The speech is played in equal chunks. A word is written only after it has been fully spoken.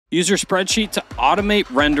Use your spreadsheet to automate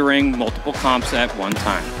rendering multiple comps at one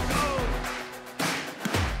time.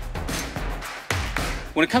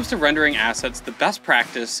 When it comes to rendering assets, the best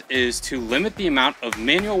practice is to limit the amount of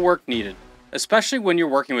manual work needed, especially when you're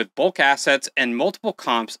working with bulk assets and multiple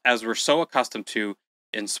comps as we're so accustomed to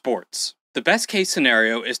in sports. The best case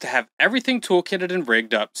scenario is to have everything toolkitted and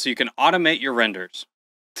rigged up so you can automate your renders.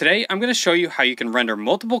 Today, I'm going to show you how you can render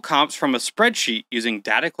multiple comps from a spreadsheet using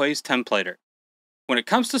Dataclay's templater. When it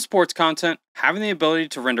comes to sports content, having the ability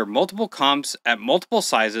to render multiple comps at multiple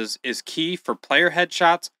sizes is key for player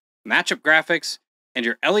headshots, matchup graphics, and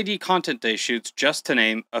your LED content day shoots, just to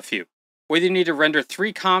name a few. Whether you need to render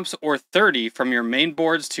 3 comps or 30 from your main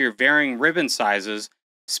boards to your varying ribbon sizes,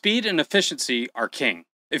 speed and efficiency are king.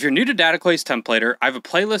 If you're new to Dataclay's templater, I have a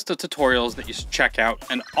playlist of tutorials that you should check out,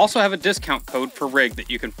 and also have a discount code for RIG that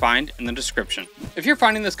you can find in the description. If you're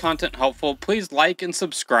finding this content helpful, please like and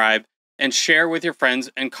subscribe, and share with your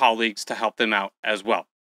friends and colleagues to help them out as well.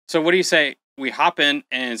 So what do you say we hop in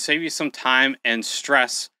and save you some time and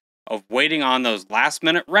stress of waiting on those last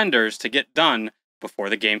minute renders to get done before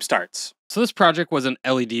the game starts? So this project was an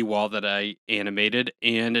LED wall that I animated,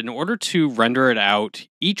 and in order to render it out,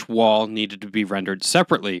 each wall needed to be rendered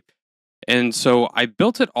separately. And so I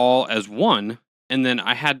built it all as one, and then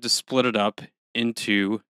I had to split it up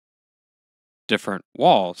into different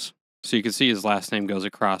walls. So you can see his last name goes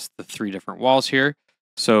across the 3 different walls here.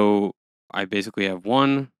 So I basically have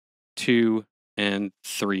 1, 2, and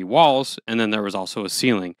 3 walls, and then there was also a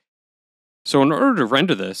ceiling. So in order to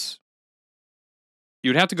render this,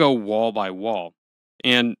 you'd have to go wall by wall.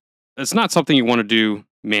 And it's not something you want to do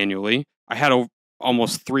manually. I had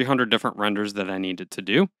almost 300 different renders that I needed to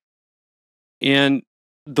do. And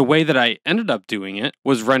the way that I ended up doing it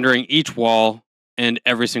was rendering each wall and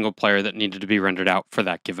every single player that needed to be rendered out for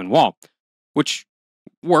that given wall, which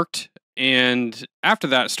worked. And after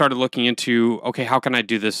that, I started looking into, okay, how can I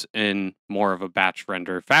do this in more of a batch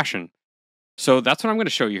render fashion? So that's what I'm going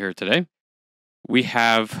to show you here today. We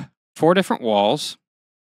have 4 different walls.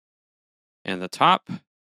 And the top,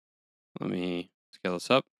 let me scale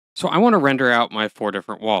this up. So I want to render out my 4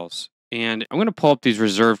 different walls. And I'm going to pull up these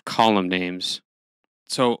reserved column names.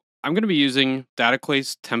 So I'm going to be using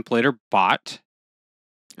Dataclay's templater bot.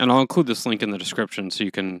 And I'll include this link in the description so you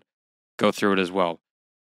can go through it as well.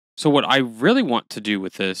 So what I really want to do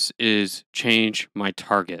with this is change my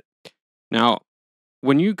target. Now,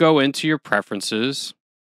 when you go into your preferences,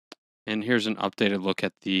 and here's an updated look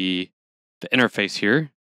at the interface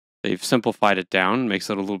here. They've simplified it down, makes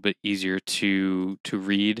it a little bit easier to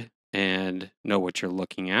read and know what you're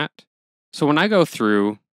looking at. So when I go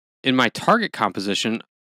through, in my target composition,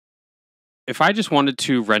 if I just wanted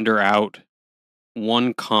to render out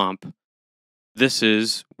one comp, this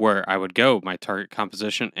is where I would go, my target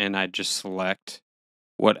composition, and I'd just select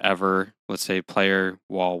whatever, let's say player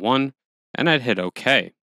wall 1, and I'd hit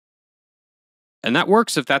OK. And that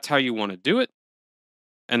works if that's how you want to do it.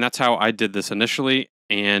 And that's how I did this initially,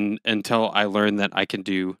 and until I learned that I can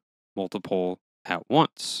do multiple at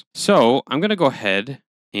once. So I'm going to go ahead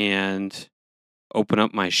and open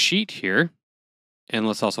up my sheet here. And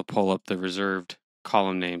let's also pull up the reserved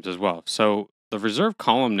column names as well. So the reserved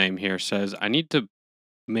column name here says I need to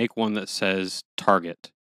make one that says target.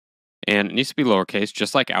 And it needs to be lowercase,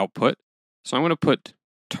 just like output. So I'm going to put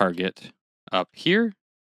target up here.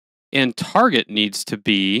 And target needs to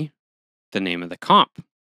be the name of the comp.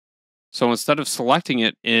 So instead of selecting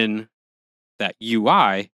it in that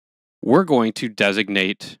UI, we're going to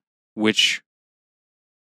designate which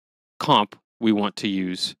comp we want to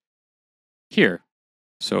use here.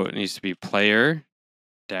 So it needs to be player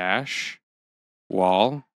dash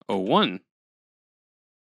wall 01.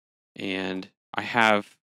 And I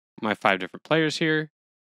have my 5 different players here.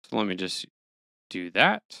 So let me just do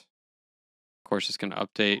that. Of course, it's going to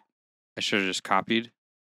update. I should have just copied,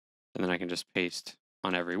 and then I can just paste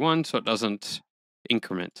on every one so it doesn't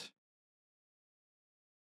increment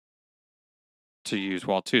to use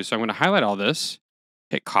wall 2. So I'm going to highlight all this,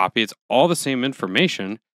 hit copy. It's all the same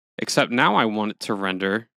information, except now I want it to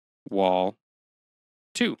render wall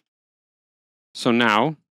 2. So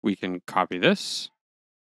now we can copy this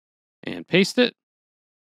and paste it.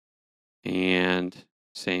 And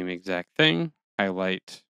same exact thing.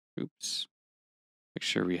 Highlight, oops. Make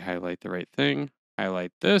sure we highlight the right thing.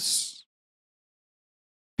 Highlight this.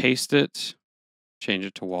 Paste it, change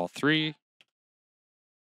it to wall 3,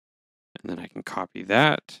 and then I can copy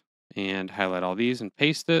that and highlight all these and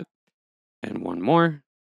paste it, and one more,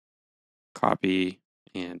 copy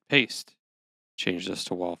and paste. Change this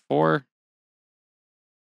to wall 4,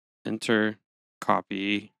 enter,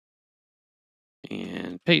 copy,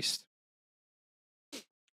 and paste.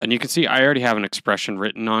 And you can see I already have an expression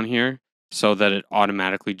written on here so that it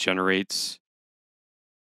automatically generates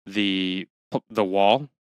the wall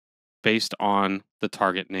based on the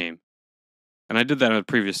target name. And I did that in a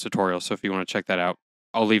previous tutorial, so if you want to check that out,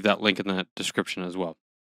 I'll leave that link in the description as well.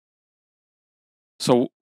 So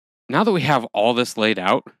now that we have all this laid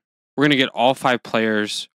out, we're going to get all 5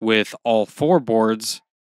 players with all 4 boards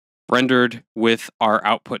rendered with our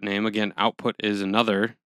output name. Again, output is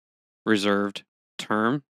another reserved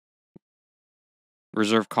term,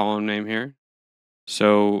 reserved column name here.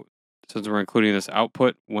 So since we're including this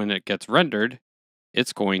output, when it gets rendered,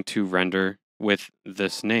 it's going to render with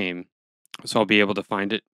this name. So I'll be able to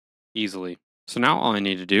find it easily. So now all I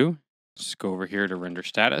need to do is go over here to render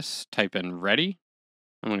status, type in ready.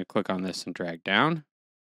 I'm going to click on this and drag down.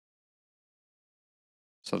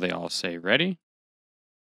 So they all say ready.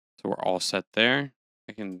 So we're all set there.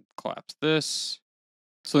 I can collapse this.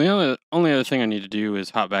 So the only other thing I need to do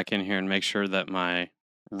is hop back in here and make sure that my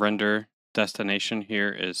render destination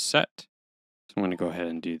here is set. So I'm going to go ahead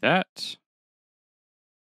and do that.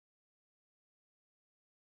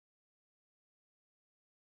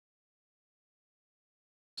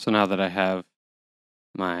 So now that I have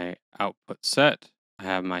my output set, I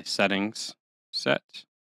have my settings set,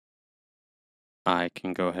 I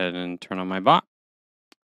can go ahead and turn on my bot.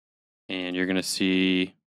 And you're going to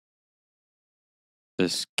see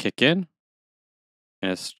this kick in.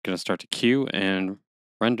 And it's going to start to queue and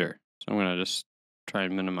render. So I'm going to just try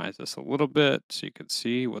and minimize this a little bit so you can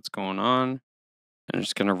see what's going on. I'm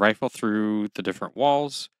just going to rifle through the different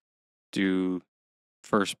walls, do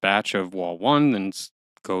first batch of wall 1, then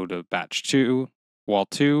go to batch 2, wall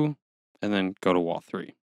 2, and then go to wall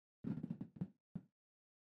 3.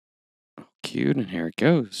 Queued, and here it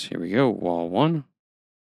goes. Here we go, wall 1.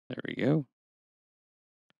 There we go.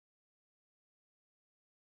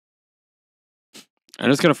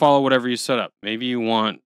 And it's going to follow whatever you set up. Maybe you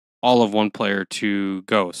want all of one player to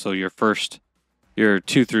go. So your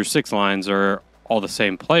 2 through 6 lines are all the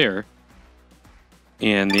same player.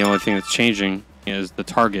 And the only thing that's changing is the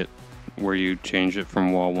target, where you change it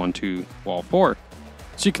from wall 1 to wall 4.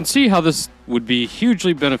 So you can see how this would be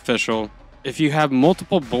hugely beneficial if you have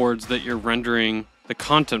multiple boards that you're rendering the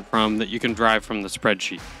content from that you can drive from the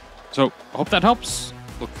spreadsheet. So I hope that helps.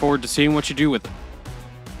 Look forward to seeing what you do with it.